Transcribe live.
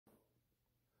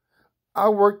I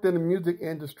worked in the music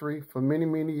industry for many,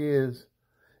 many years,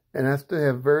 and I still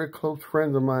have very close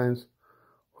friends of mine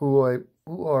who are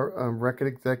record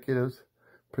executives,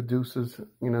 producers,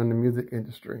 in the music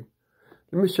industry.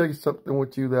 Let me show you something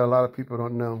with you that a lot of people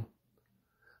don't know.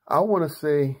 I want to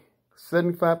say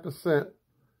 75%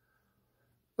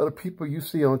 of the people you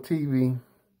see on TV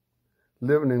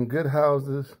living in good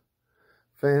houses,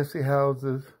 fancy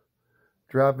houses,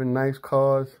 driving nice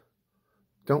cars,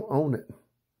 don't own it.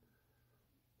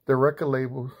 The record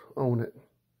labels own it.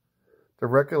 The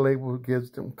record label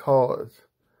gives them cars.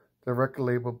 The record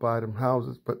label buy them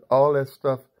houses, but all that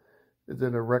stuff is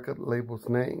in the record label's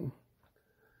name.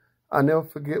 I never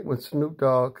forget when Snoop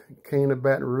Dogg came to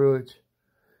Baton Rouge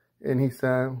and he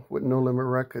signed with No Limit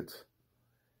Records.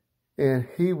 And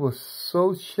he was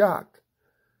so shocked,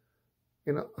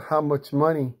 how much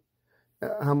money,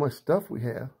 how much stuff we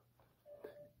have.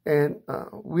 And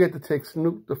we had to take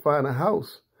Snoop to find a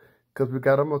house because we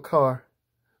got him a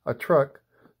truck.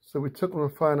 So we took him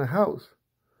to find a house.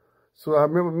 So I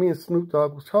remember me and Snoop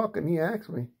Dogg was talking. He asked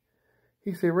me,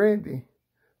 he said, "Randy,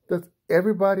 does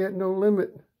everybody at No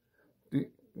Limit,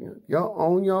 y'all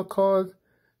own y'all cars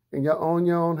and y'all own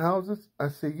your own houses?" I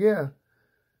said, "Yeah."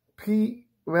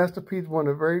 Master P is one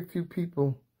of the very few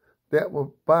people that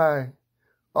will buy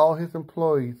all his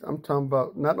employees. I'm talking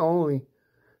about not only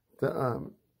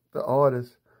the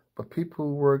artists, but people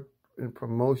who work in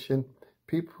promotion,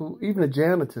 even the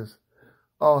janitors,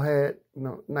 all had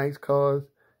nice cars,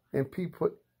 and people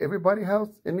put everybody's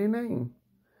house in their name.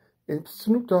 And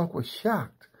Snoop Dogg was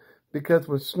shocked because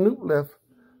when Snoop left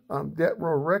Death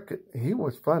Row Records, he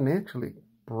was financially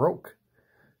broke.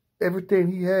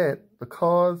 Everything he had, the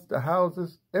cars, the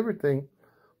houses, everything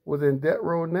was in Death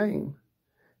Row name.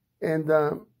 And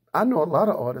I know a lot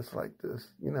of artists like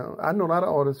this. I know a lot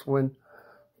of artists when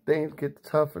things get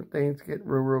tough and things get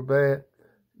real, real bad,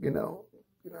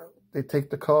 they take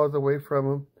the cars away from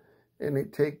them and they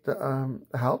take the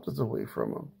houses away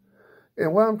from them.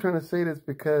 And why I'm trying to say this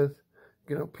because,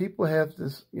 people have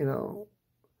this,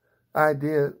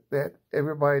 idea that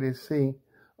everybody they see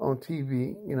on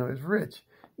TV, is rich.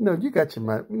 You got your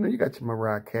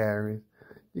Mariah Carey,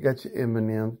 you got your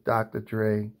Eminem, Dr.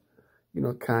 Dre,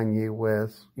 Kanye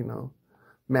West,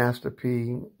 Master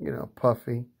P,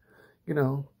 Puffy,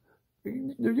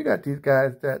 you got these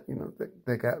guys that,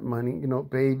 they got money,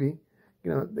 Baby,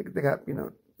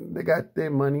 they got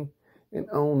their money and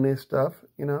own their stuff,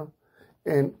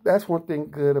 and that's one thing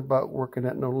good about working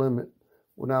at No Limit.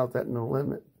 When I was at No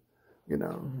Limit,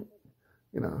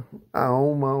 I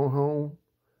own my own home,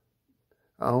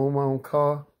 I own my own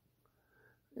car,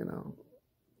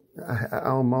 I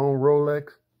own my own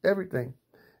Rolex, everything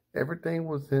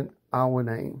was in our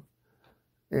name,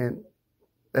 and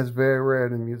that's very rare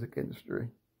in the music industry.